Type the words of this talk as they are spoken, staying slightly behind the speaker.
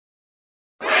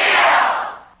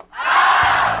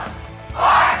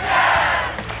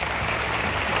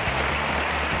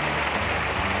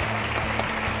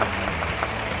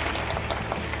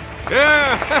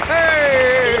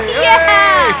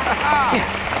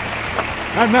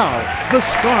And now, the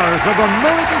stars of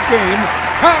America's Game,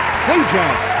 Pat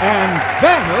Sajak and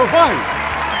Vanna White.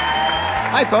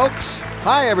 Hi, folks.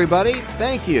 Hi, everybody.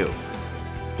 Thank you.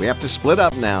 We have to split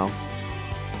up now.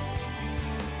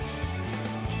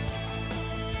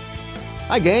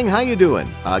 Hi, gang. How you doing?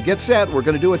 Get set. We're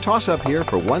going to do a toss-up here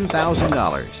for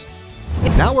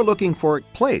 $1,000. Now we're looking for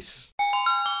place.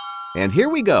 And here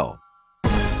we go.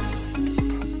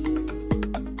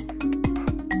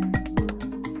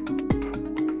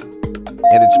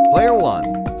 And it's player one.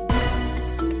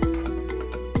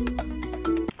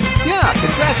 Yeah,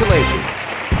 congratulations.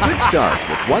 Good start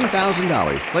with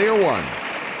 $1,000, player one.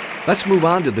 Let's move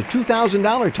on to the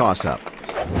 $2,000 toss-up.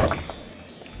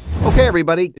 Okay,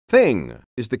 everybody, thing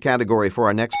is the category for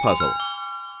our next puzzle.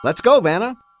 Let's go,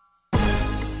 Vanna.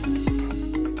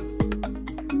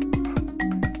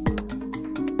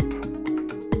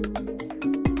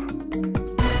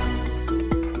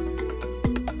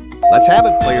 Let's have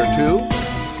it, player two.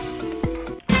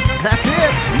 That's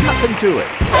it. Nothing to it.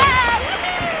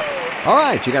 All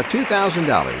right, you got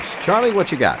 $2,000. Charlie,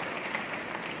 what you got?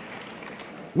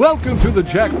 Welcome to the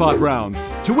jackpot round.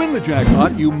 To win the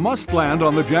jackpot, you must land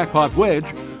on the jackpot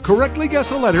wedge, correctly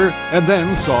guess a letter, and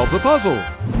then solve the puzzle.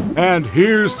 And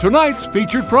here's tonight's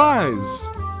featured prize.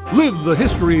 Live the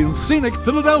history in scenic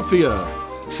Philadelphia.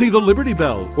 See the Liberty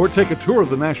Bell or take a tour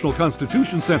of the National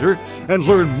Constitution Center and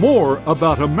learn more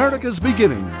about America's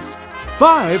beginnings.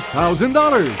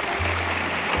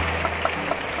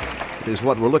 $5,000 is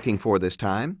what we're looking for this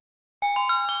time.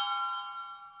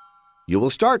 You will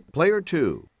start player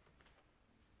two.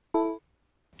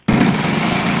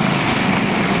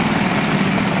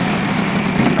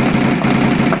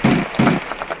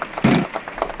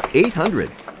 $800.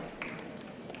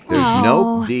 There's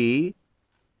no D.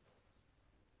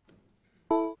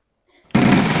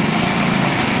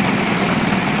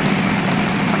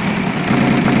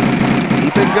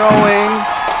 Keep it going.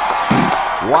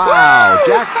 Wow,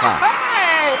 jackpot.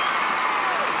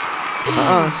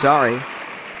 Sorry.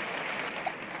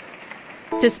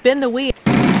 To spin the wheel.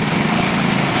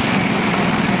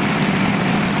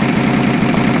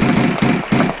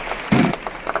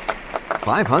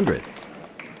 $500.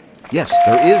 Yes,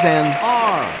 there is an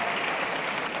R.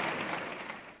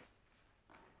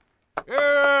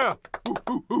 Yeah.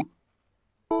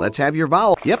 Let's have your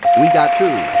vowel. Yep, we got 2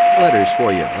 letters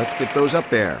for you. Let's get those up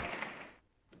there.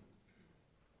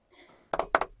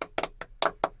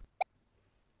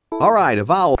 All right, a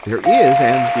vowel. There is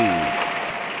an D.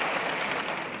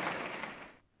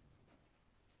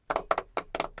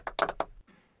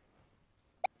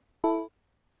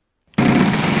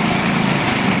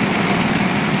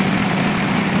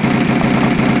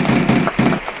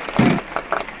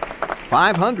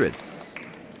 $500.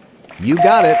 You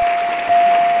got it.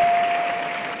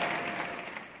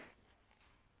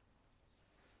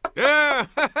 Yeah.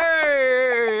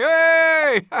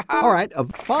 Hey. All right, 5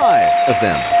 of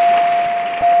them.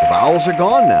 The vowels are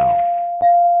gone now.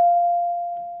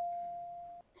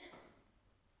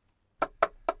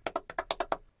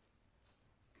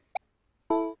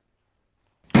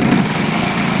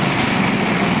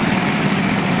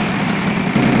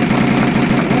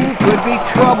 Ooh, could be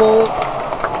trouble.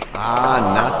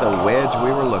 Not the wedge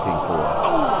we were looking for.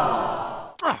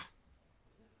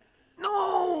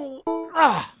 No.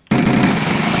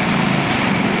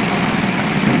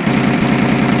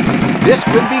 This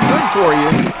could be good for you.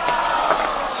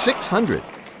 $600.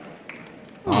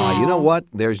 You know what?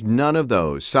 There's none of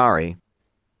those. Sorry.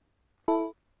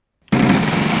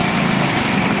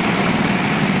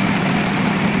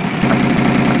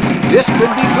 This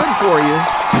could be good for you.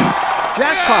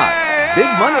 Jackpot. Big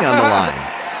money on the line.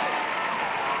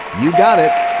 You got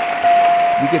it.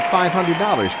 You get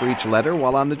 $500 for each letter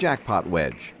while on the jackpot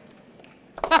wedge.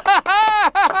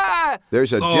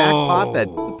 There's a jackpot that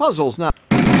the puzzle's not.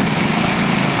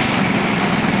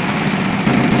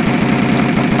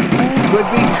 Could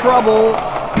be trouble.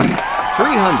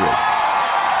 $300.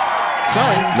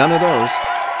 Sorry, none of those.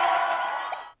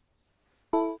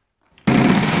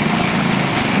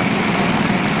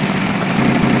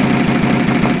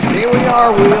 Here we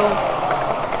are, Wheel.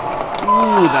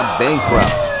 Ooh, the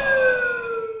bankrupt.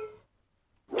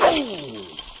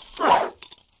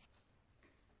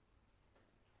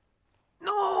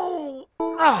 No.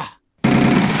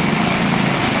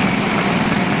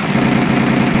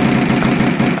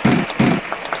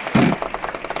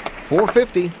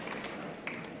 $450.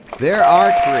 There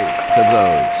are 3 of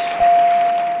those.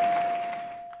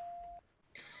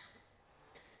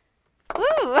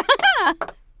 Ooh.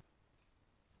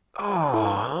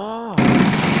 Oh.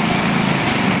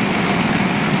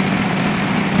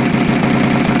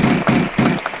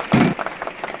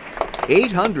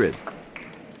 800.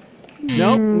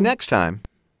 Nope, next time.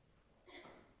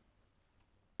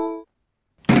 Keep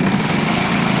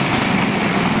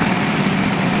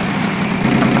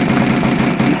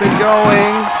it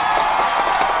going.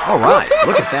 All right,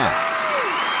 look at that.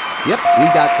 Yep, we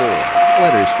got 4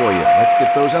 letters for you. Let's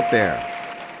get those up there.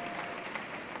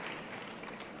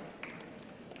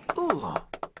 Ooh.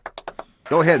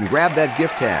 Go ahead and grab that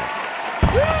gift tag.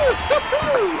 Yeah.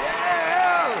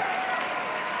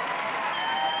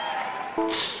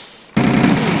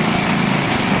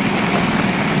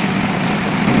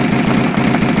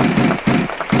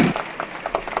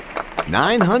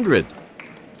 900.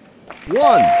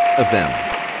 1 of them.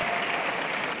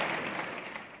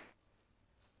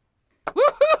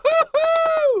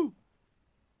 Woo-hoo-hoo-hoo!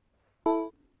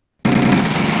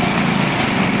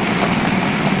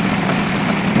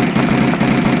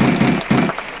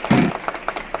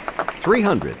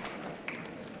 300.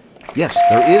 Yes,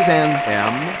 there is an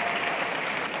M.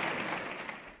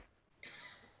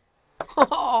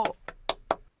 Oh.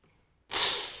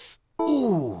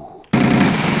 Ooh.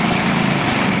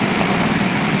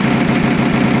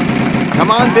 Come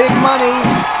on, big money.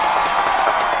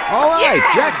 All right,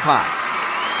 jackpot.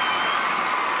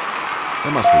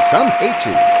 There must be some H's.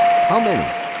 How many?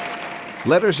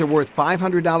 Letters are worth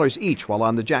 $500 each while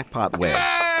on the jackpot wedge.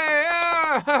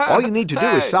 All you need to do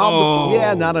is solve the...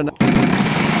 Yeah, not enough.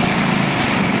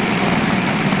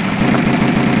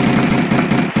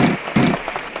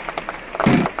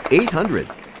 $800.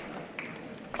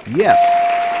 Yes.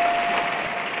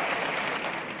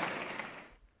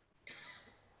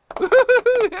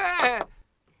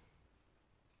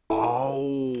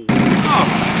 Oh.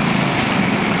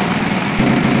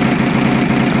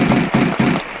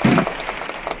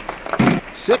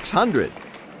 600.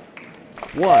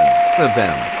 1 of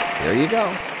them. There you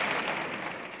go.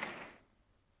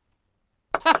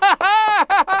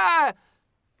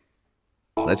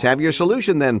 Let's have your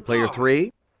solution then, player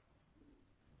 3.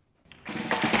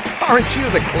 Aren't you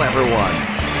the clever one?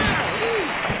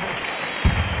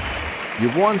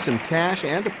 You've won some cash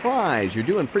and a prize. You're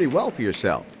doing pretty well for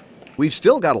yourself. We've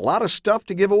still got a lot of stuff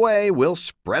to give away. We'll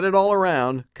spread it all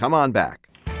around. Come on back.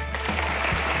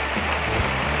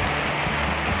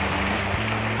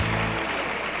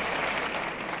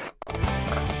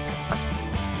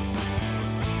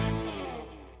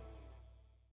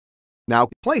 Now,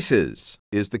 places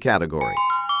is the category.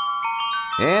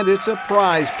 And it's a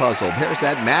prize puzzle. There's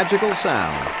that magical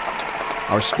sound.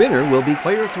 Our spinner will be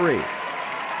player 3.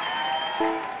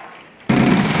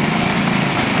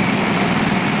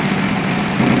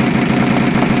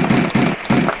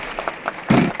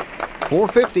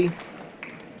 $450.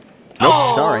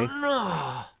 Nope, sorry.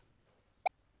 No.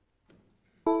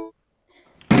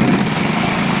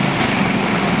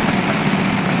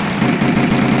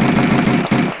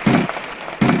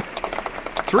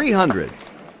 300.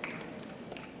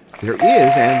 There is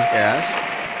an S.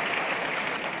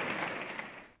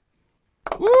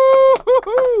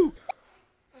 Woo-hoo-hoo!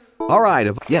 All right.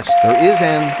 Yes, there is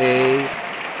an A.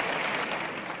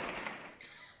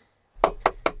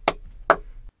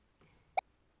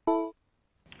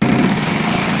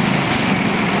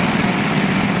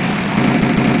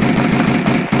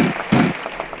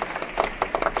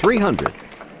 $300.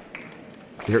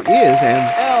 There is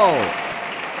an L.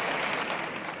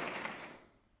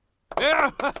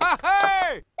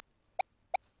 Hey!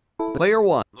 Player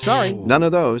 1. Sorry, none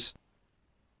of those.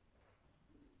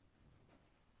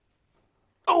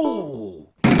 Oh!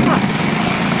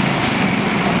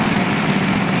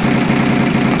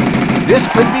 This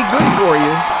could be good for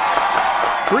you.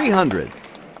 300.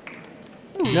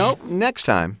 Nope, next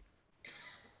time.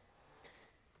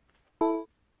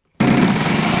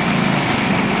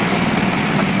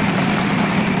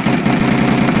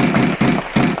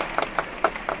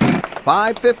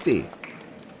 $550.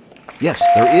 Yes,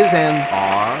 there is an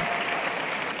R.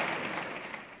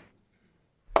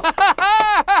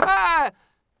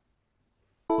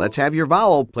 Let's have your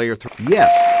vowel, player 3.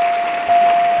 Yes.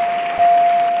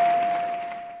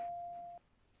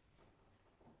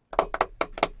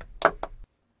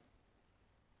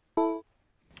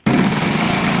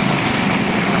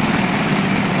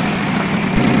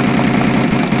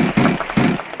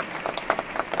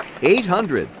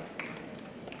 $800.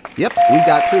 Yep, we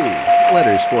got 2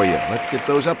 letters for you. Let's get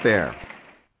those up there.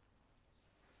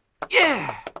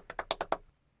 Yeah!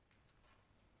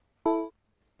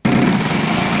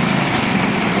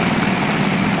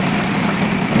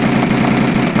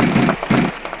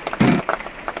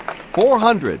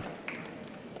 $400.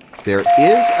 There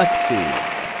is a T.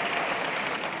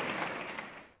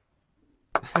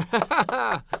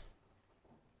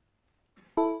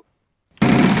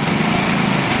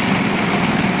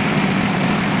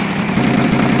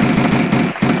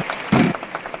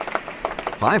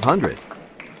 500.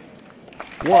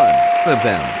 One of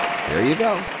them. There you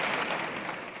go.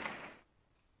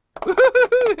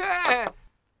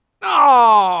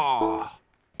 Oh!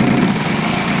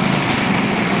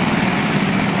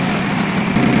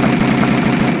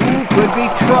 Ooh, could be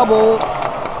trouble.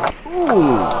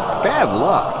 Ooh, bad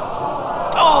luck.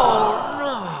 Oh,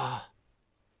 no!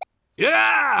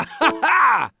 Yeah! Ha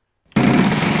ha!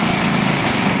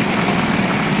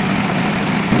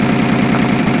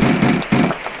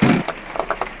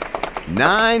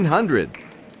 900.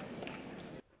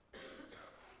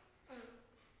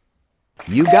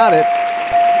 You got it.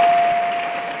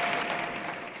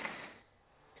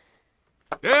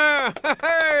 Yeah!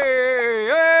 Hey!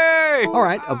 Hey! All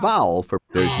right, a vowel for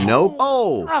there's no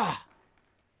O. Ah.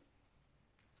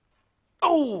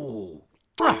 Oh!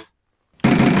 Ah.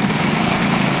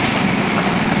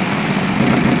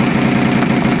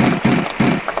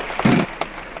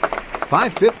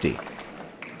 550.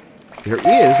 There is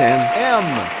an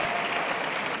M.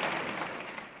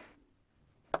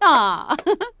 Aw.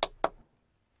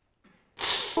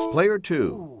 Player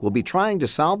 2 will be trying to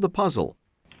solve the puzzle.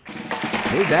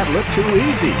 Made that look too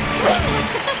easy.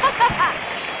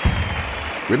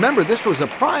 Remember, this was a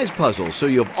prize puzzle, so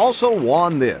you've also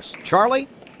won this. Charlie?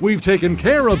 We've taken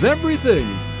care of everything,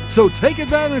 so take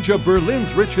advantage of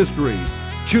Berlin's rich history.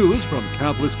 Choose from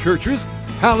countless churches,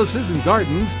 palaces, and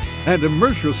gardens, and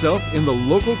immerse yourself in the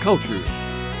local culture.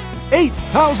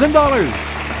 $8,000!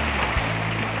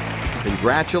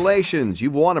 Congratulations,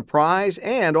 you've won a prize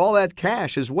and all that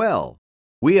cash as well.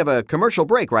 We have a commercial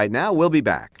break right now. We'll be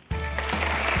back.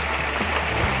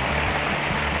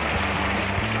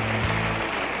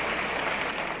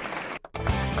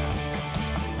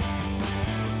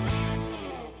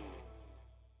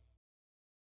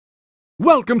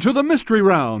 Welcome to the mystery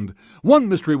round. One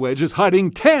mystery wedge is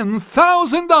hiding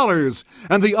 $10,000,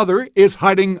 and the other is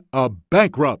hiding a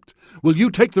bankrupt. Will you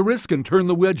take the risk and turn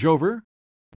the wedge over?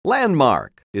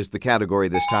 Landmark is the category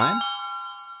this time.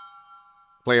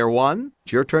 Player 1,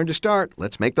 it's your turn to start.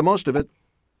 Let's make the most of it.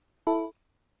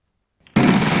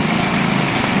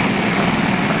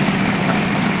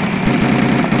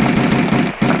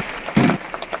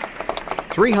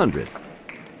 $300.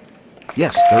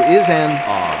 Yes, there is an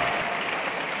R.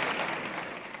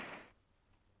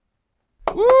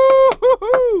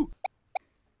 Woo-hoo-hoo!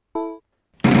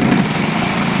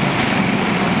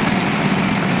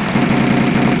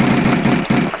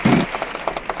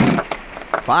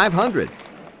 $500.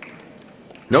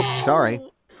 Nope, sorry.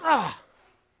 Ah.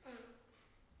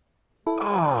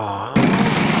 Oh.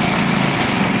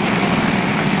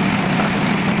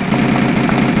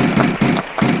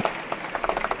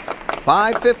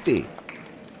 550.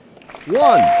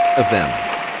 One of them.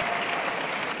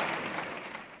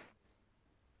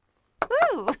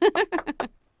 Woo.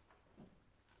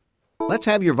 Let's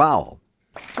have your vowel.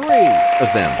 3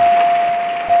 of them.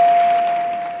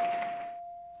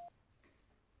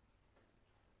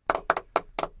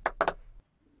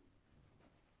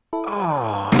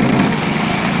 Oh.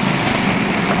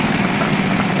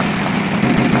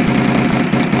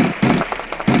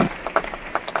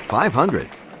 500.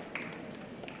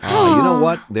 Oh, you know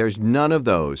what? There's none of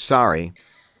those. Sorry.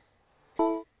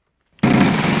 Keep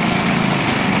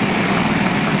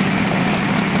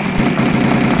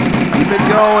it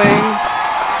going.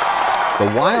 The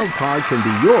wild card can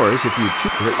be yours if you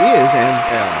choose. There is an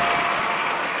L.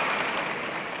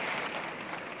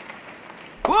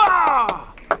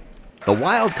 Wah! The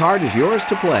wild card is yours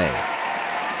to play.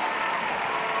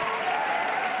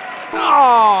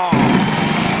 Oh.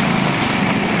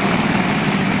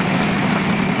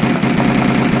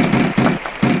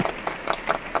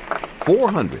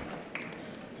 400.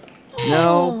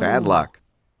 No, bad luck.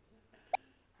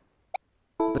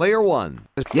 Player 1.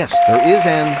 Yes, there is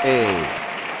an A.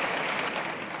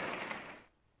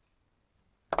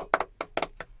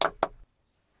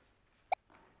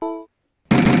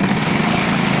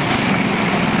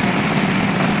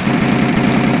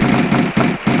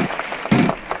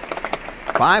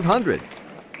 $500.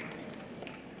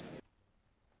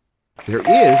 There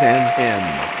is an M.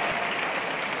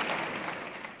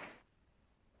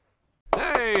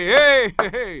 Hey,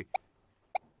 hey.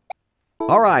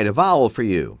 All right, a vowel for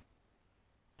you.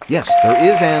 Yes, there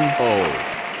is an O.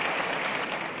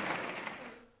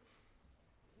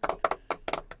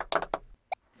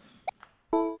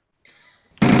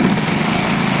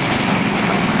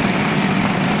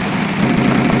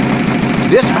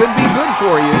 This could be good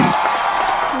for you.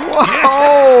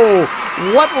 Whoa!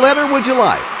 What letter would you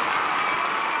like?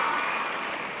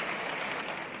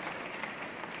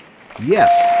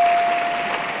 Yes.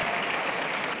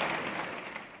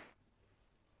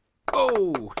 Oh.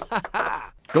 Oh!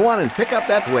 Go on and pick up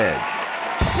that wedge.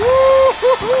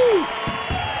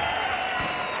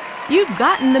 You've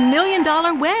gotten the $1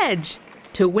 million wedge.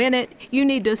 To win it, you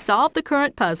need to solve the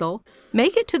current puzzle,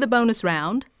 make it to the bonus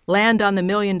round, land on the $1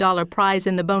 million prize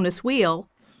in the bonus wheel,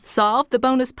 solve the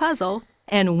bonus puzzle,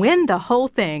 and win the whole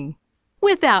thing,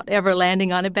 without ever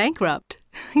landing on a bankrupt.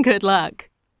 Good luck.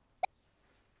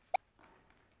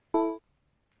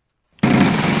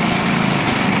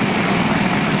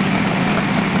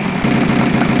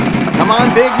 Come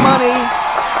on, big money.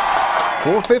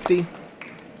 $450.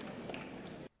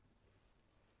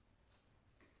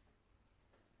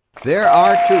 There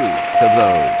are 2 of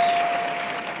those.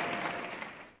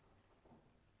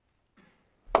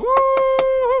 Woo!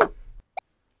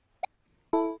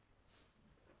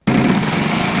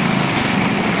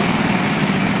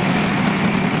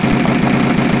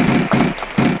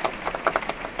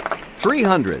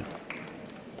 300.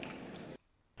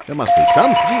 There must be some.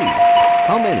 Gee,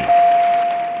 how many?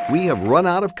 We have run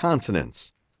out of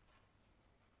consonants.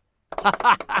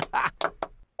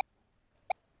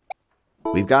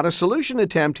 We've got a solution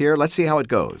attempt here. Let's see how it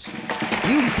goes.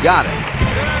 You got it.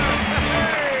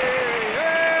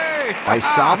 By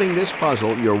solving this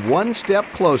puzzle, you're one step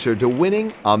closer to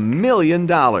winning $1 million.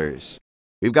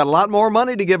 We've got a lot more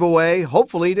money to give away,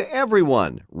 hopefully to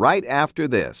everyone, right after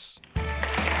this.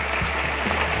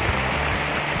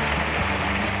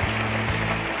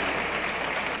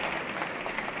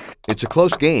 It's a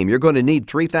close game. You're going to need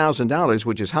 $3,000,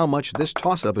 which is how much this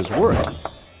toss-up is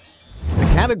worth. The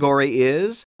category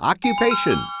is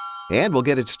occupation, and we'll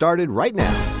get it started right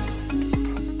now.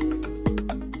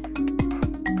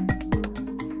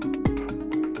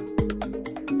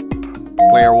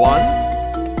 Player 1.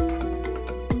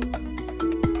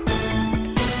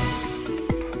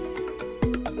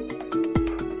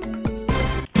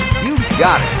 You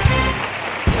got it.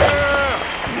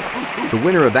 The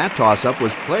winner of that toss-up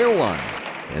was player 1,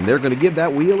 and they're going to give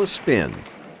that wheel a spin.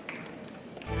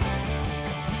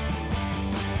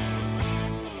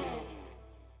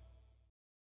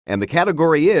 And the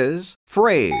category is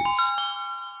phrase.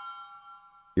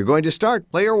 You're going to start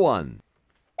player 1.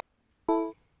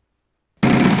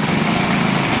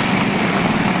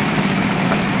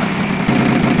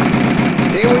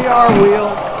 Here we are,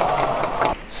 wheel.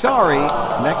 Sorry,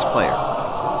 next player.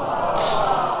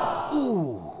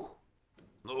 Ooh.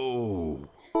 Oh.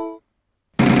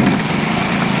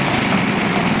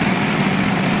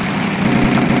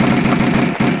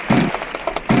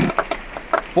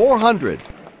 400.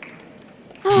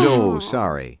 No,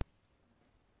 sorry.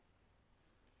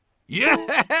 Yeah!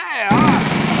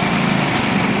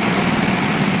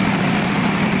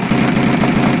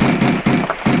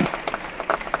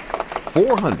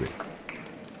 400.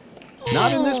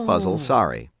 Not in this puzzle,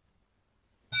 sorry.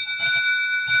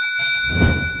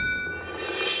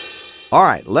 All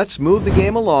right, let's move the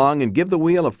game along and give the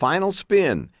wheel a final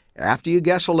spin. After you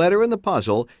guess a letter in the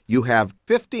puzzle, you have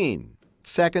 15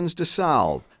 seconds to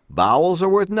solve. Vowels are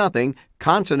worth nothing.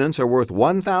 Consonants are worth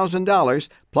 $1,000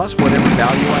 plus whatever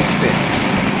value I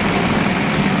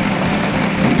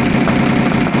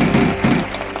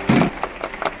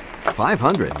spin.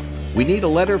 500. We need a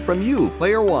letter from you,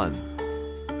 player 1.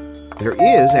 There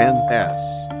is an S.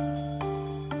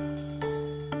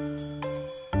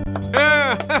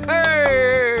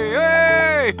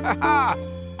 Hey!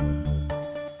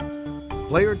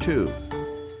 Player 2.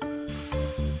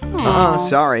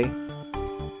 Sorry.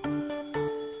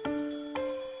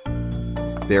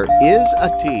 There is a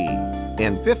T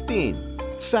in 15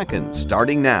 seconds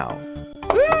starting now.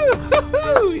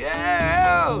 Woo-hoo-hoo!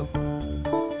 Yeah!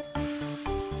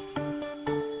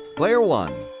 Player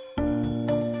 1.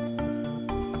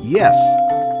 Yes.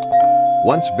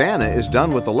 Once Vanna is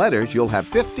done with the letters, you'll have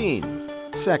 15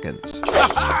 seconds.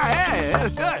 Hey,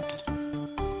 that's good.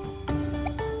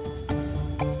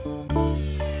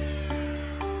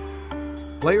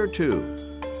 Player 2.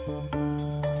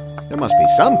 There must be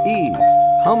some E's.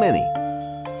 How many?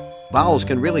 Vowels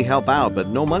can really help out, but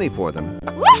no money for them.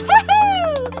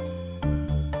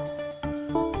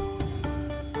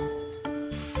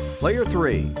 Player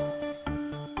 3.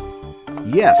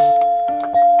 Yes.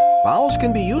 Vowels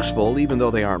can be useful even though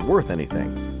they aren't worth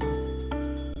anything.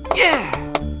 Yeah!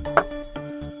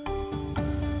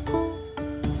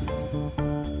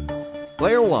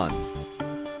 Player 1.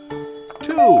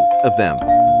 2 of them.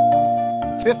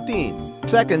 15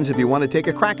 seconds if you want to take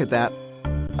a crack at that.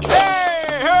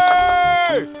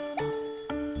 Hey!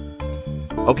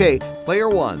 Okay, player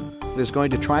 1 is going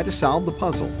to try to solve the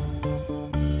puzzle.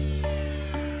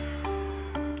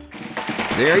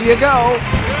 There you go.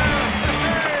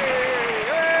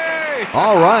 Hey!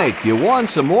 All right, you won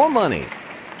some more money.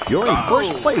 You're in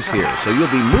first place here, so you'll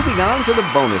be moving on to the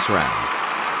bonus round.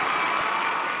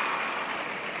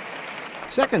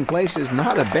 Second place is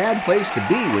not a bad place to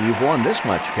be when you've won this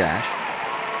much cash.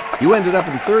 You ended up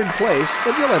in third place,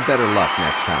 but you'll have better luck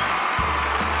next time.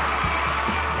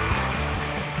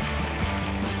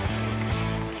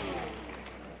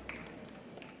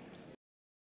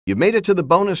 You made it to the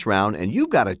bonus round, and you've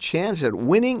got a chance at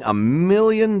winning $1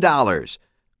 million.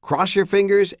 Cross your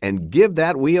fingers and give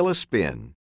that wheel a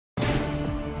spin.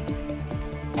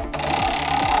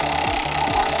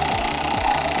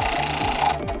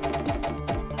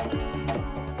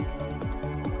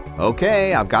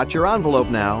 Okay, I've got your envelope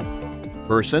now.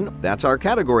 Person, that's our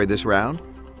category this round.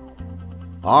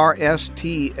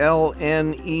 R-S-T-L-N-E,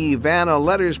 Vanna,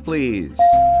 letters please.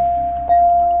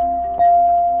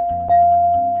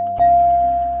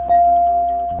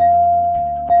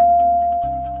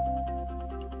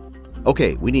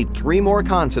 Okay, we need 3 more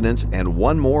consonants and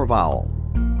 1 more vowel.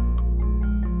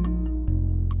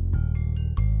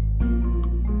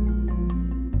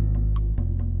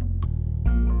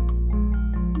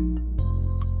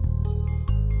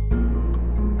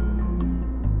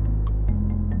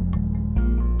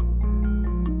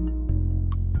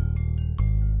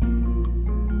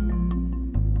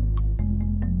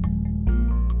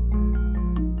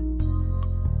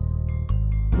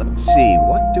 Let's see,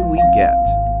 what do we get?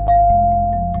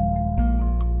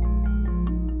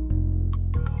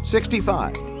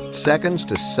 65 seconds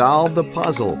to solve the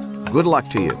puzzle. Good luck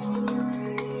to you.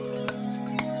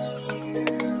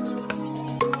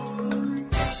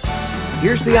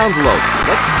 Here's the envelope.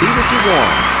 Let's see what you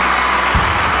won.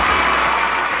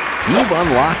 You've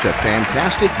unlocked a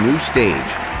fantastic new stage.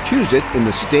 Choose it in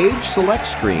the Stage Select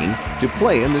screen to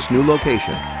play in this new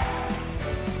location.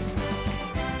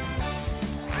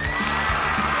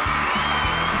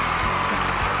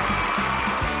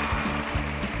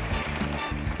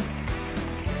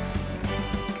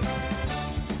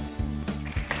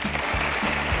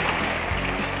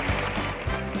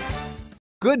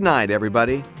 Good night,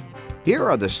 everybody. Here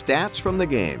are the stats from the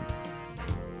game.